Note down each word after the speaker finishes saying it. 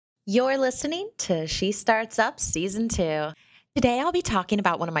You're listening to She Starts Up Season 2. Today, I'll be talking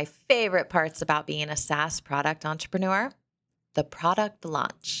about one of my favorite parts about being a SaaS product entrepreneur, the product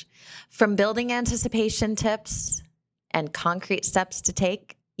launch. From building anticipation tips and concrete steps to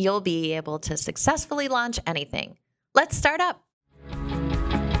take, you'll be able to successfully launch anything. Let's start up.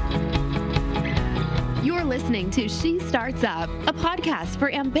 You're listening to She Starts Up, a podcast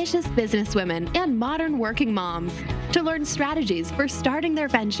for ambitious businesswomen and modern working moms to learn strategies for starting their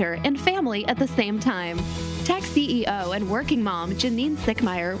venture and family at the same time. Tech CEO and working mom Janine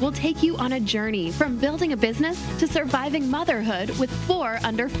Sickmeyer will take you on a journey from building a business to surviving motherhood with 4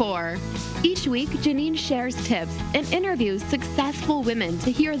 under 4. Each week, Janine shares tips and interviews successful women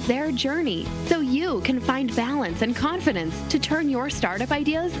to hear their journey so you can find balance and confidence to turn your startup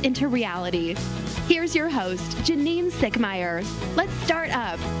ideas into reality. Here's your host, Janine Sickmeyer. Let's start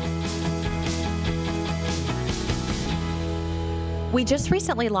up. We just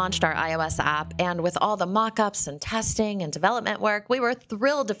recently launched our iOS app, and with all the mock-ups and testing and development work, we were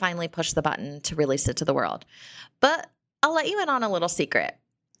thrilled to finally push the button to release it to the world. But I'll let you in on a little secret.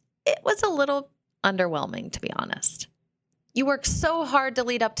 It was a little underwhelming, to be honest. You worked so hard to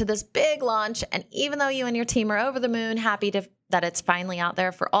lead up to this big launch, and even though you and your team are over the moon, happy that it's finally out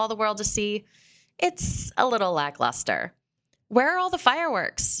there for all the world to see, it's a little lackluster. Where are all the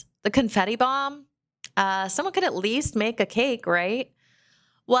fireworks? The confetti bomb? Someone could at least make a cake, right?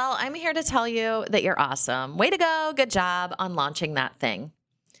 Well, I'm here to tell you that you're awesome. Way to go. Good job on launching that thing.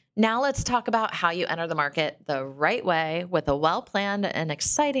 Now let's talk about how you enter the market the right way with a well-planned and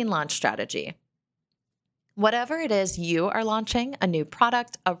exciting launch strategy. Whatever it is you are launching, a new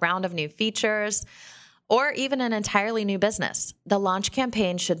product, a round of new features, or even an entirely new business, the launch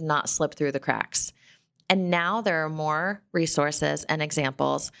campaign should not slip through the cracks. And now there are more resources and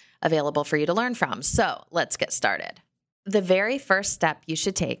examples available for you to learn from. So let's get started. The very first step you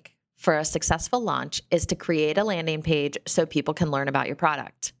should take for a successful launch is to create a landing page so people can learn about your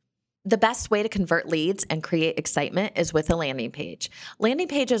product. The best way to convert leads and create excitement is with a landing page. Landing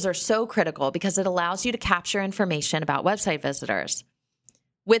pages are so critical because it allows you to capture information about website visitors.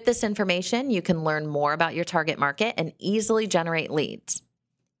 With this information, you can learn more about your target market and easily generate leads.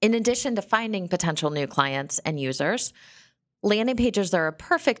 In addition to finding potential new clients and users, landing pages are a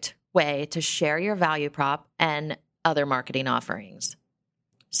perfect way to share your value prop and other marketing offerings.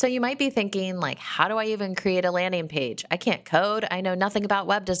 So you might be thinking, like, how do I even create a landing page? I can't code. I know nothing about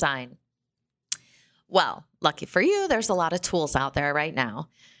web design. Well, lucky for you, there's a lot of tools out there right now.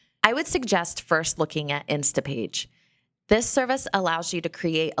 I would suggest first looking at Instapage. This service allows you to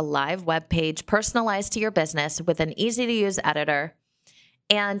create a live web page personalized to your business with an easy-to-use editor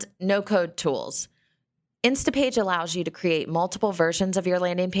and no-code tools. Instapage allows you to create multiple versions of your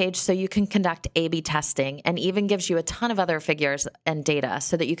landing page so you can conduct A/B testing and even gives you a ton of other figures and data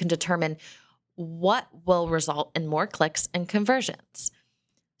so that you can determine what will result in more clicks and conversions.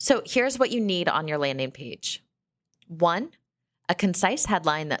 So here's what you need on your landing page. 1, a concise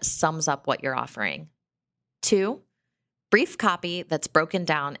headline that sums up what you're offering. 2, brief copy that's broken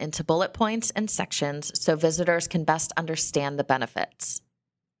down into bullet points and sections so visitors can best understand the benefits.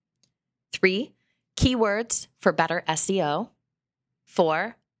 3, keywords for better SEO.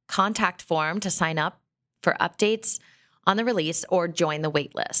 4, contact form to sign up for updates on the release or join the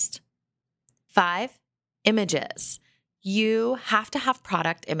waitlist. 5, images. You have to have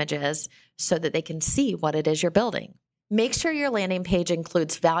product images so that they can see what it is you're building. Make sure your landing page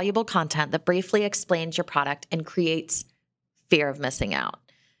includes valuable content that briefly explains your product and creates fear of missing out.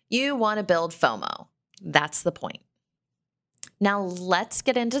 You want to build FOMO. That's the point. Now let's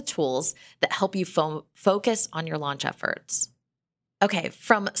get into tools that help you focus on your launch efforts. Okay,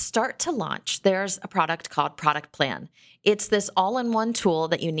 from start to launch, there's a product called Product Plan. It's this all-in-one tool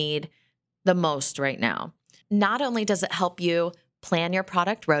that you need the most right now. Not only does it help you plan your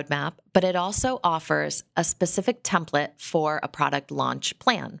product roadmap, but it also offers a specific template for a product launch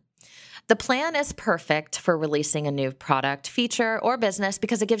plan. The plan is perfect for releasing a new product, feature, or business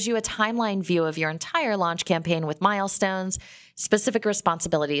because it gives you a timeline view of your entire launch campaign with milestones, specific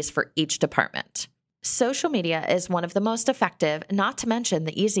responsibilities for each department. Social media is one of the most effective, not to mention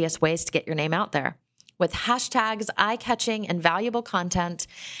the easiest ways to get your name out there. With hashtags, eye-catching, and valuable content,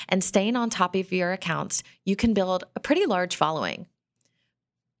 and staying on top of your accounts, you can build a pretty large following.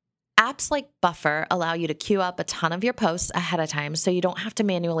 Apps like Buffer allow you to queue up a ton of your posts ahead of time so you don't have to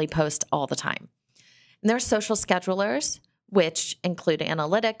manually post all the time. And there are social schedulers, which include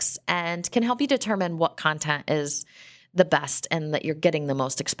analytics and can help you determine what content is the best and that you're getting the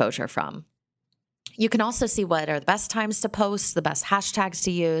most exposure from. You can also see what are the best times to post, the best hashtags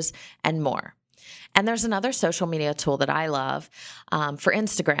to use, and more. And there's another social media tool that I love for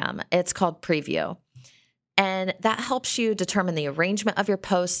Instagram. It's called Preview. And that helps you determine the arrangement of your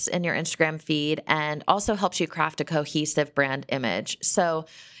posts in your Instagram feed and also helps you craft a cohesive brand image. So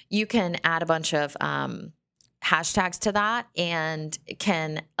you can add a bunch of hashtags to that and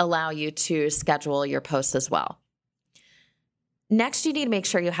can allow you to schedule your posts as well. Next, you need to make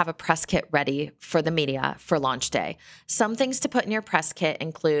sure you have a press kit ready for the media for launch day. Some things to put in your press kit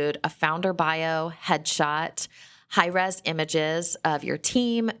include a founder bio, headshot, high-res images of your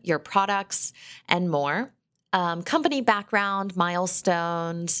team, your products, and more. Company background,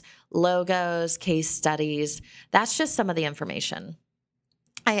 milestones, logos, case studies. That's just some of the information.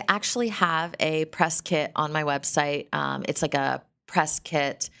 I actually have a press kit on my website. It's like a press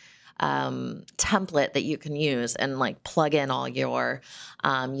kit template that you can use and like plug in all your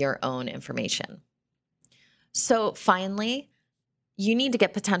own information. So finally, you need to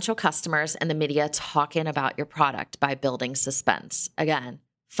get potential customers and the media talking about your product by building suspense. Again,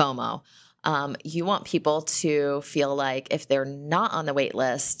 FOMO. You want people to feel like if they're not on the wait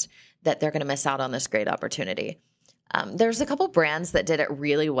list, that they're going to miss out on this great opportunity. There's a couple brands that did it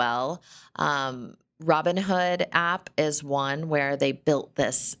really well. Robinhood app is one where they built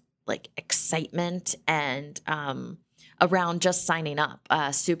this like excitement and around just signing up.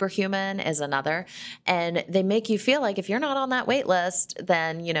 Superhuman is another. And they make you feel like if you're not on that wait list,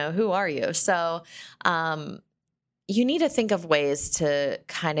 then, who are you? So you need to think of ways to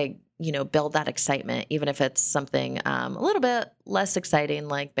kind of, build that excitement, even if it's something a little bit less exciting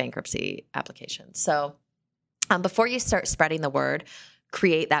like bankruptcy applications. So before you start spreading the word,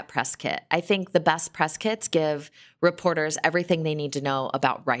 create that press kit. I think the best press kits give reporters everything they need to know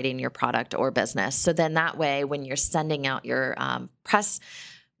about writing your product or business. So then that way, when you're sending out your press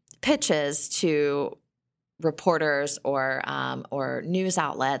pitches to reporters or news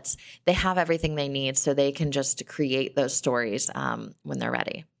outlets, they have everything they need so they can just create those stories when they're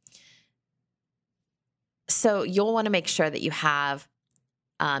ready. So you'll want to make sure that you have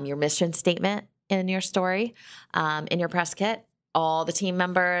your mission statement in your story, in your press kit, all the team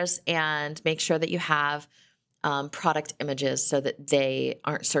members, and make sure that you have product images so that they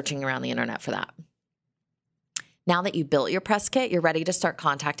aren't searching around the internet for that. Now that you built your press kit, you're ready to start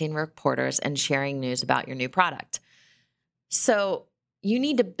contacting reporters and sharing news about your new product. So you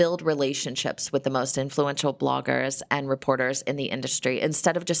need to build relationships with the most influential bloggers and reporters in the industry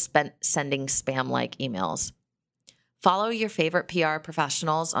instead of just sending spam-like emails. Follow your favorite PR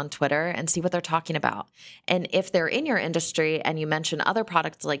professionals on Twitter and see what they're talking about. And if they're in your industry and you mention other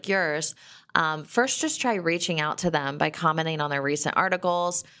products like yours, first just try reaching out to them by commenting on their recent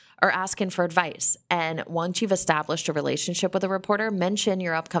articles or asking for advice. And once you've established a relationship with a reporter, mention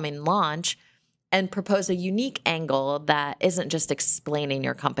your upcoming launch and propose a unique angle that isn't just explaining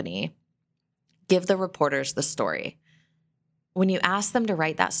your company. Give the reporters the story. When you ask them to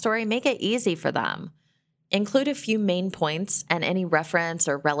write that story, make it easy for them. Include a few main points and any reference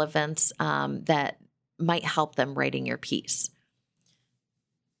or relevance that might help them writing your piece.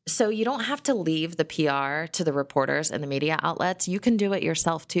 So you don't have to leave the PR to the reporters and the media outlets. You can do it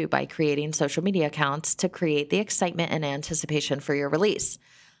yourself too by creating social media accounts to create the excitement and anticipation for your release.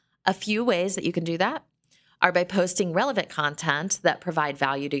 A few ways that you can do that are by posting relevant content that provide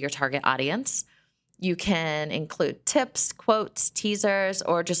value to your target audience. You can include tips, quotes, teasers,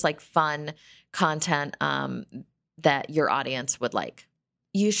 or just like fun content that your audience would like.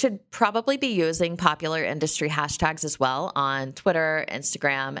 You should probably be using popular industry hashtags as well on Twitter,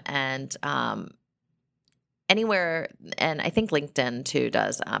 Instagram, and anywhere. And I think LinkedIn too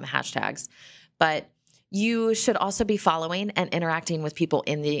does hashtags. But you should also be following and interacting with people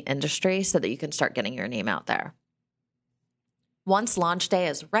in the industry so that you can start getting your name out there. Once launch day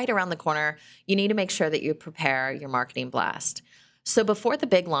is right around the corner, you need to make sure that you prepare your marketing blast. So before the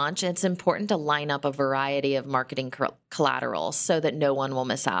big launch, it's important to line up a variety of marketing collateral so that no one will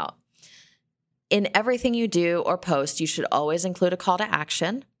miss out. In everything you do or post, you should always include a call to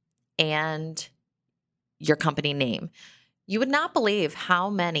action and your company name. You would not believe how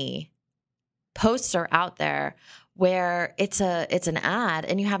many posts are out there where it's an ad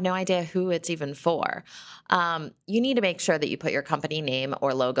and you have no idea who it's even for. You need to make sure that you put your company name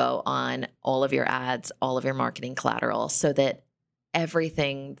or logo on all of your ads, all of your marketing collateral, so that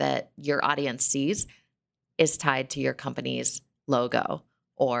everything that your audience sees is tied to your company's logo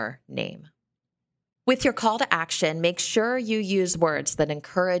or name. With your call to action, make sure you use words that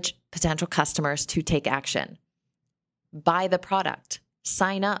encourage potential customers to take action. Buy the product,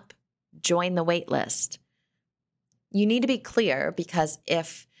 sign up, join the wait list. You need to be clear, because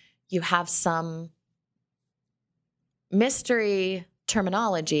if you have some mystery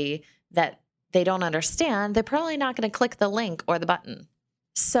terminology that they don't understand, they're probably not going to click the link or the button.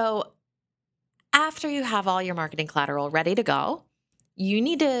 So after you have all your marketing collateral ready to go, you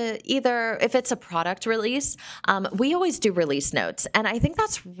need to either, if it's a product release, we always do release notes. And I think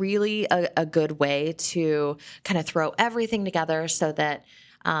that's really a good way to kind of throw everything together so that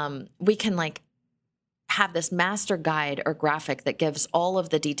we can like have this master guide or graphic that gives all of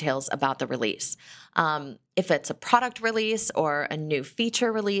the details about the release. If it's a product release or a new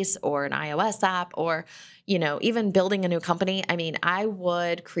feature release or an iOS app or, even building a new company, I mean, I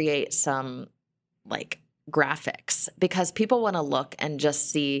would create some like graphics because people want to look and just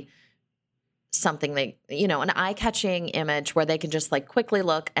see something an eye-catching image where they can just like quickly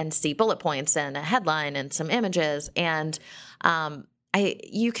look and see bullet points and a headline and some images. And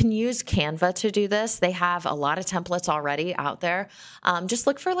you can use Canva to do this. They have a lot of templates already out there. Just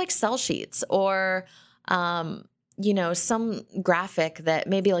look for like sell sheets or some graphic that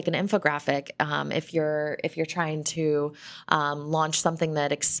maybe like an infographic, if you're trying to launch something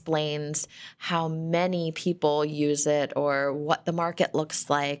that explains how many people use it or what the market looks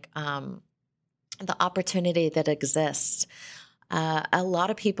like, the opportunity that exists. A lot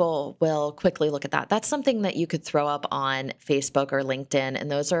of people will quickly look at that. That's something that you could throw up on Facebook or LinkedIn,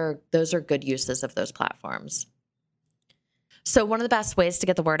 and those are good uses of those platforms. So one of the best ways to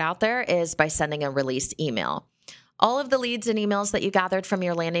get the word out there is by sending a release email. All of the leads and emails that you gathered from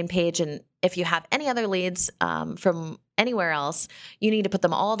your landing page, and if you have any other leads from anywhere else, you need to put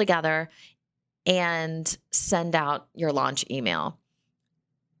them all together and send out your launch email.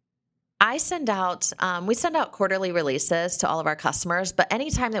 We send out quarterly releases to all of our customers, but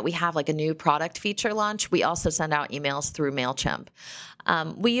anytime that we have like a new product feature launch, we also send out emails through MailChimp.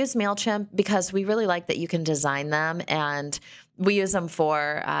 We use MailChimp because we really like that you can design them, and we use them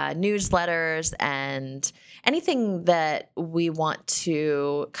for newsletters and anything that we want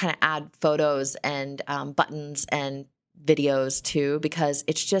to kind of add photos and buttons and videos to, because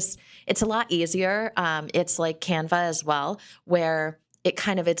it's a lot easier. It's like Canva as well, where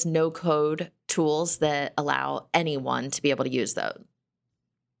it's no code tools that allow anyone to be able to use those.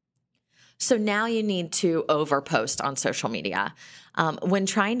 So now you need to overpost on social media. When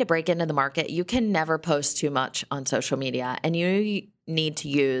trying to break into the market, you can never post too much on social media, and you need to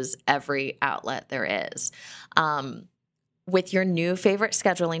use every outlet there is. With your new favorite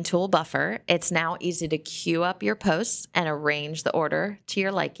scheduling tool, Buffer, it's now easy to queue up your posts and arrange the order to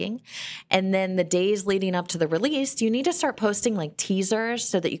your liking. And then the days leading up to the release, you need to start posting like teasers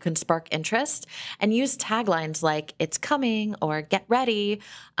so that you can spark interest and use taglines like "it's coming" or "get ready."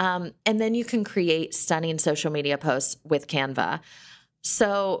 And then you can create stunning social media posts with Canva.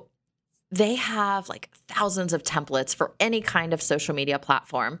 So they have like thousands of templates for any kind of social media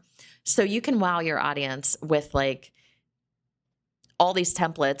platform. So you can wow your audience with like all these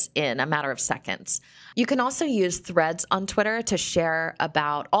templates in a matter of seconds. You can also use threads on Twitter to share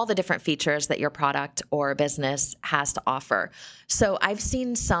about all the different features that your product or business has to offer. So I've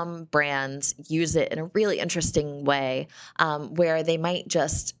seen some brands use it in a really interesting way, where they might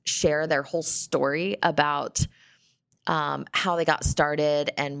just share their whole story about how they got started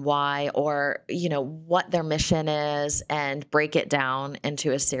and why, or, what their mission is, and break it down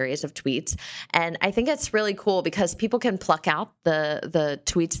into a series of tweets. And I think it's really cool because people can pluck out the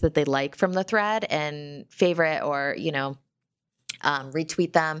tweets that they like from the thread and favorite or,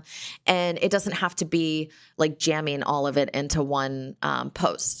 retweet them. And it doesn't have to be like jamming all of it into one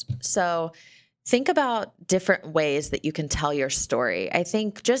post. So think about different ways that you can tell your story. I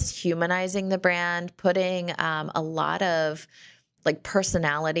think just humanizing the brand, putting a lot of like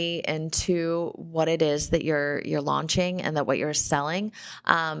personality into what it is that you're launching and that what you're selling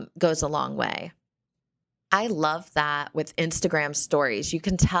goes a long way. I love that with Instagram stories. You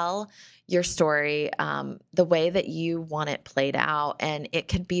can tell your story the way that you want it played out, and it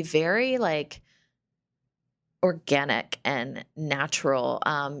can be very like organic and natural.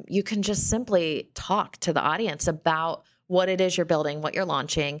 You can just simply talk to the audience about what it is you're building, what you're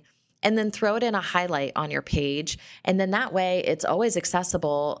launching, and then throw it in a highlight on your page. And then that way it's always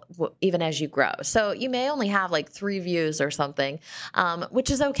accessible even as you grow. So you may only have like 3 views or something, which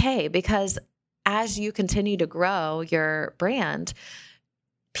is okay, because as you continue to grow your brand,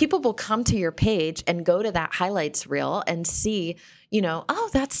 people will come to your page and go to that highlights reel and see, oh,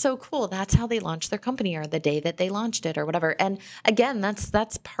 that's so cool. That's how they launched their company, or the day that they launched it, or whatever. And again,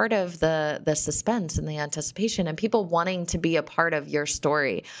 that's part of the suspense and the anticipation and people wanting to be a part of your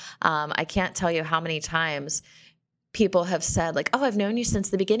story. I can't tell you how many times people have said like, oh, I've known you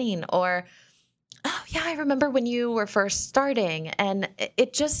since the beginning, or, oh yeah, I remember when you were first starting. And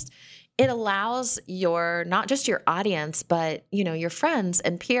it it allows not just your audience, but, your friends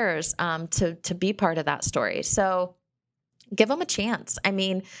and peers to be part of that story. So give them a chance. I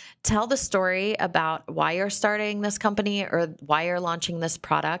mean, tell the story about why you're starting this company or why you're launching this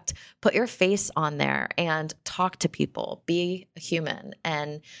product. Put your face on there and talk to people. Be a human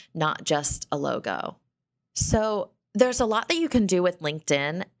and not just a logo. So there's a lot that you can do with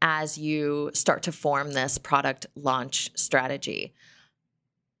LinkedIn as you start to form this product launch strategy.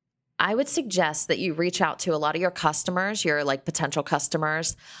 I would suggest that you reach out to a lot of your customers, your potential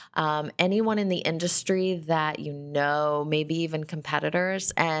customers, anyone in the industry that maybe even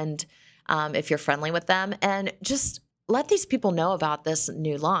competitors, and if you're friendly with them, and just let these people know about this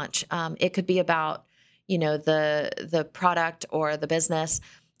new launch. It could be about, the product or the business,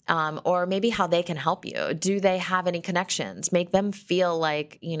 or maybe how they can help you. Do they have any connections? Make them feel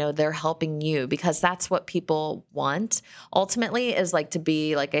like, they're helping you, because that's what people want ultimately, is to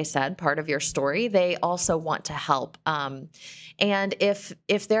be, like I said, part of your story. They also want to help. And if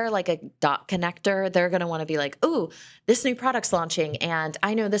they're a dot connector, they're going to want to be like, "Ooh, this new product's launching, and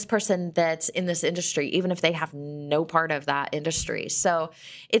I know this person that's in this industry," even if they have no part of that industry. So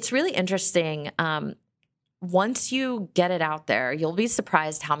it's really interesting. Once you get it out there, you'll be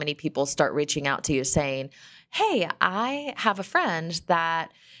surprised how many people start reaching out to you saying, "Hey, I have a friend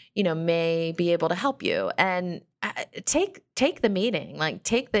that, may be able to help you." And take the meeting,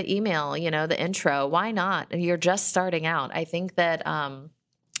 take the email, the intro. Why not? You're just starting out. I think that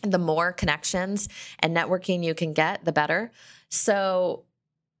the more connections and networking you can get, the better. So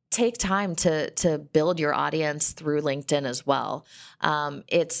take time to build your audience through LinkedIn as well.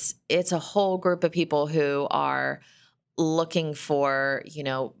 It's a whole group of people who are looking for,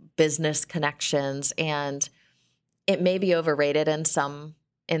 business connections, and it may be overrated in some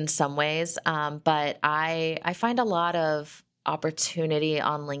ways. But I find a lot of opportunity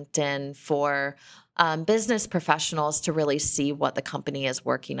on LinkedIn for business professionals to really see what the company is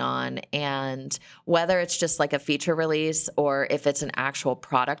working on, and whether it's just a feature release or if it's an actual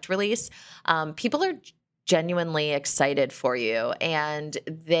product release, people are genuinely excited for you, and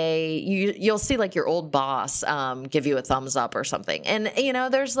you'll see your old boss give you a thumbs up or something. And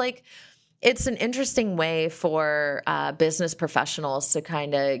there's it's an interesting way for business professionals to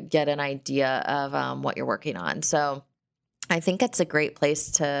kind of get an idea of what you're working on. So I think it's a great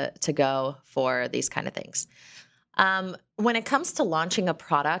place to go for these kind of things. When it comes to launching a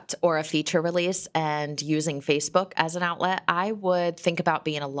product or a feature release and using Facebook as an outlet, I would think about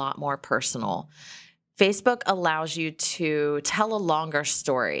being a lot more personal. Facebook allows you to tell a longer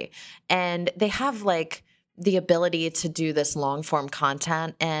story, and they have the ability to do this long form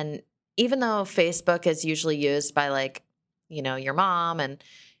content. And even though Facebook is usually used by your mom and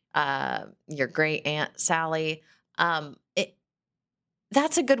your great aunt Sally,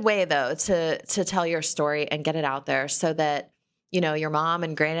 that's a good way though to tell your story and get it out there, so that your mom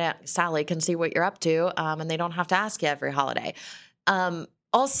and great aunt Sally can see what you're up to, and they don't have to ask you every holiday.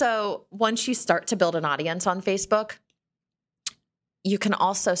 Also, once you start to build an audience on Facebook, you can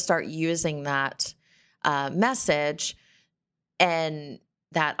also start using that message and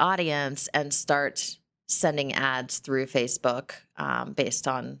that audience and start sending ads through Facebook based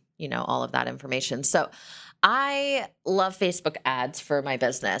on all of that information. So I love Facebook ads for my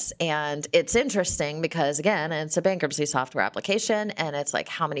business. And it's interesting because, again, it's a bankruptcy software application, and it's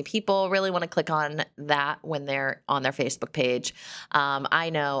how many people really want to click on that when they're on their Facebook page. I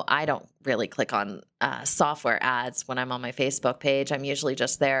know I don't really click on software ads when I'm on my Facebook page. I'm usually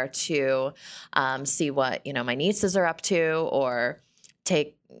just there to see what, my nieces are up to, or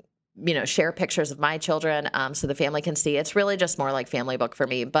share pictures of my children so the family can see. It's really just more like Family Book for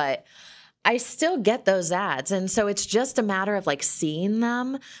me. But I still get those ads. And so it's just a matter of seeing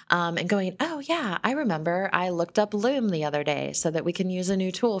them and going, "Oh yeah, I remember I looked up Loom the other day so that we can use a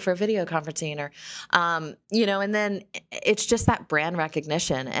new tool for video conferencing," or, and then it's just that brand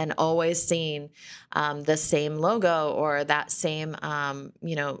recognition and always seeing the same logo or that same,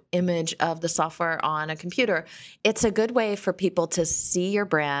 image of the software on a computer. It's a good way for people to see your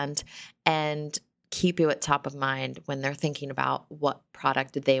brand and keep you at top of mind when they're thinking about what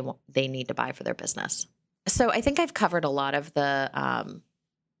product they need to buy for their business. So I think I've covered a lot of the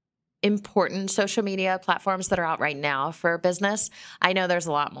important social media platforms that are out right now for business. I know there's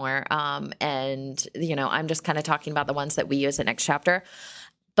a lot more, and I'm just kind of talking about the ones that we use at Next Chapter.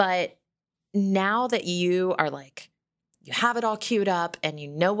 But now that you are you have it all queued up and you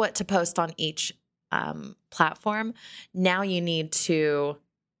know what to post on each platform, now you need to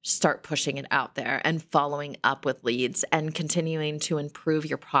start pushing it out there and following up with leads and continuing to improve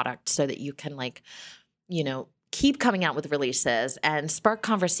your product so that you can keep coming out with releases and spark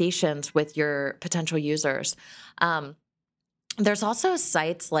conversations with your potential users. There's also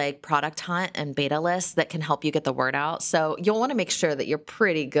sites like Product Hunt and Beta List that can help you get the word out. So you'll want to make sure that you're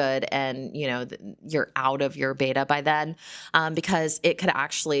pretty good and, you're out of your beta by then, because it could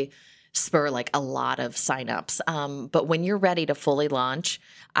actually spur like a lot of signups. But when you're ready to fully launch,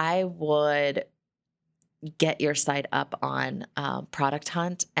 I would get your site up on Product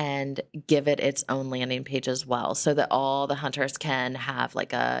Hunt and give it its own landing page as well, so that all the hunters can have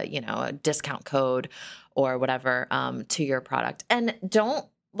like a discount code or whatever to your product. And don't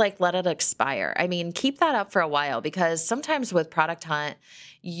let it expire. I mean, keep that up for a while, because sometimes with Product Hunt,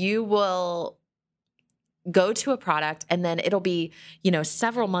 you will go to a product and then it'll be,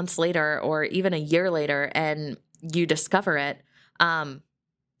 several months later or even a year later, and you discover it, and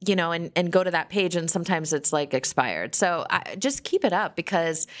go to that page, and sometimes it's like expired. So just keep it up,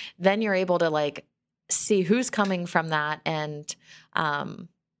 because then you're able to see who's coming from that and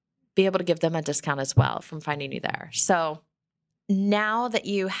be able to give them a discount as well from finding you there. So now that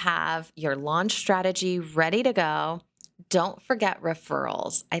you have your launch strategy ready to go, don't forget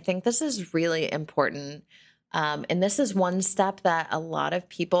referrals. I think this is really important. And this is one step that a lot of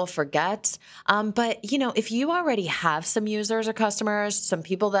people forget. But, if you already have some users or customers, some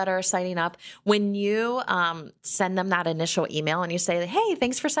people that are signing up, when you send them that initial email and you say, hey,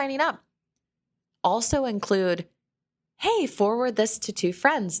 thanks for signing up, also include, hey, forward this to 2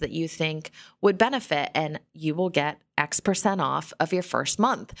 friends that you think would benefit, and you will get X% off of your first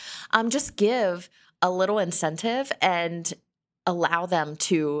month. Just give a little incentive and allow them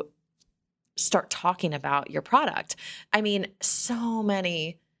to start talking about your product. I mean, so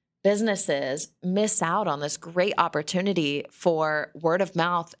many businesses miss out on this great opportunity for word of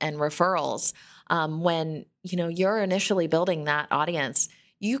mouth and referrals. When, you're initially building that audience,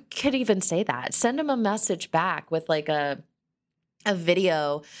 you could even say that. Send them a message back with a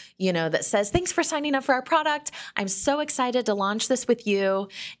video, that says, thanks for signing up for our product. I'm so excited to launch this with you.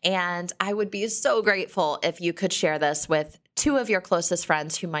 And I would be so grateful if you could share this with 2 of your closest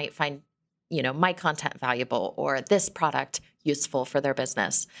friends who might find, my content valuable or this product useful for their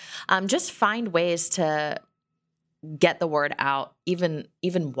business. Just find ways to get the word out even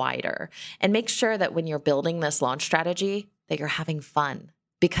wider, and make sure that when you're building this launch strategy that you're having fun,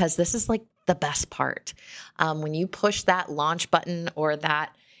 because this is the best part. When you push that launch button or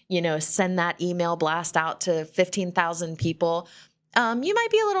that, send that email blast out to 15,000 people, you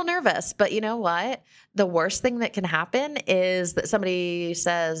might be a little nervous, but you know what? The worst thing that can happen is that somebody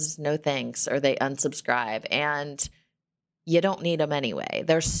says no thanks or they unsubscribe, and you don't need them anyway.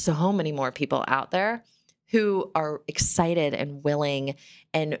 There's so many more people out there who are excited and willing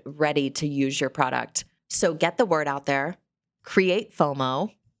and ready to use your product. So get the word out there, create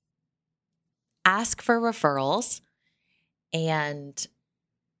FOMO, ask for referrals, and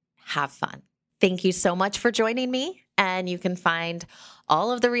have fun. Thank you so much for joining me. And you can find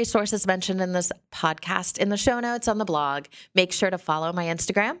all of the resources mentioned in this podcast in the show notes on the blog. Make sure to follow my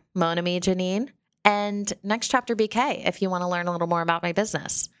Instagram, Monami Janine, and Next Chapter BK if you want to learn a little more about my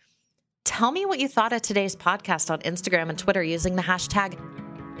business. Tell me what you thought of today's podcast on Instagram and Twitter using the hashtag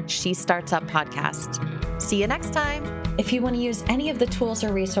 #SheStartsUpPodcast. See you next time. If you want to use any of the tools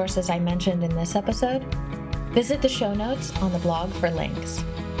or resources I mentioned in this episode, visit the show notes on the blog for links.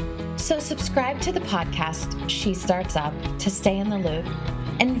 So subscribe to the podcast, She Starts Up, to stay in the loop,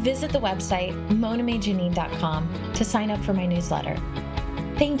 and visit the website, monamijanine.com, to sign up for my newsletter.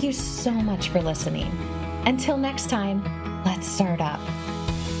 Thank you so much for listening. Until next time, let's start up.